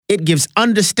It gives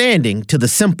understanding to the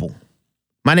simple.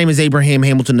 My name is Abraham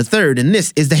Hamilton III, and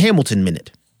this is the Hamilton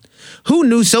Minute. Who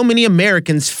knew so many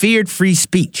Americans feared free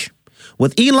speech?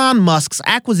 With Elon Musk's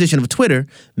acquisition of Twitter,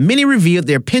 many revealed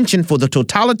their penchant for the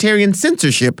totalitarian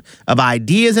censorship of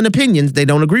ideas and opinions they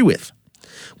don't agree with.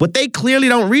 What they clearly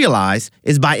don't realize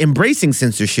is by embracing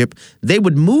censorship, they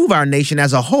would move our nation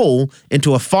as a whole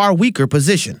into a far weaker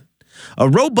position. A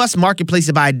robust marketplace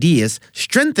of ideas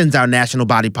strengthens our national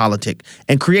body politic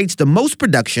and creates the most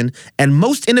production and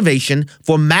most innovation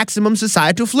for maximum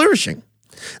societal flourishing.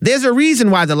 There's a reason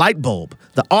why the light bulb,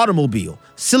 the automobile,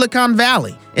 Silicon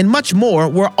Valley, and much more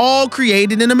were all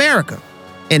created in America,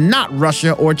 and not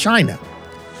Russia or China.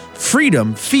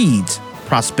 Freedom feeds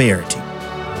prosperity.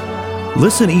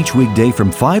 Listen each weekday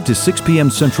from 5 to 6 p.m.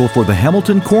 Central for the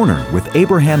Hamilton Corner with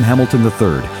Abraham Hamilton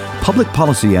III, public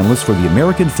policy analyst for the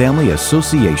American Family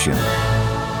Association.